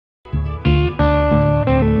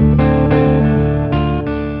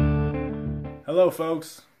Hello,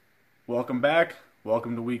 folks. Welcome back.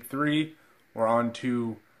 Welcome to week 3. We're on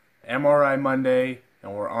to MRI Monday,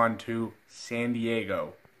 and we're on to San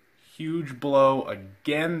Diego. Huge blow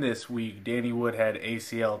again this week. Danny Woodhead,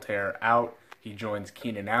 ACL tear, out. He joins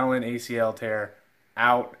Keenan Allen, ACL tear,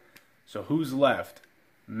 out. So who's left?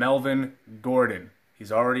 Melvin Gordon.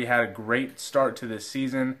 He's already had a great start to this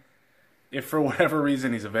season. If for whatever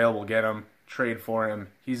reason he's available, get him. Trade for him.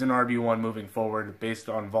 He's an RB1 moving forward based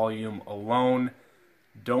on volume alone.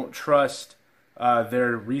 Don't trust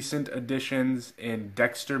their recent additions in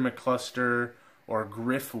Dexter McCluster or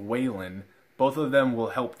Griff Whalen. Both of them will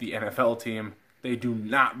help the NFL team. They do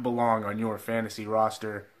not belong on your fantasy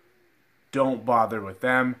roster. Don't bother with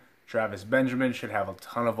them. Travis Benjamin should have a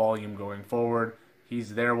ton of volume going forward.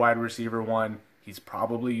 He's their wide receiver 1. He's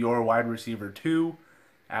probably your wide receiver 2.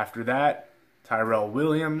 After that, Tyrell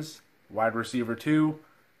Williams, wide receiver 2.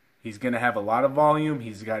 He's going to have a lot of volume.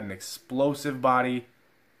 He's got an explosive body,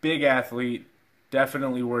 big athlete,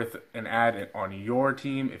 definitely worth an add on your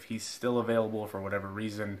team if he's still available for whatever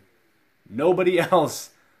reason. Nobody else.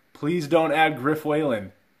 Please don't add Griff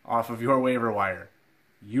Whalen off of your waiver wire.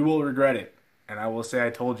 You will regret it, and I will say I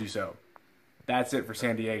told you so. That's it for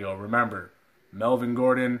San Diego. Remember, Melvin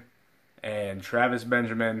Gordon and Travis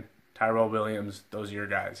Benjamin, Tyrell Williams, those are your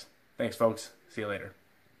guys. Thanks, folks. See you later.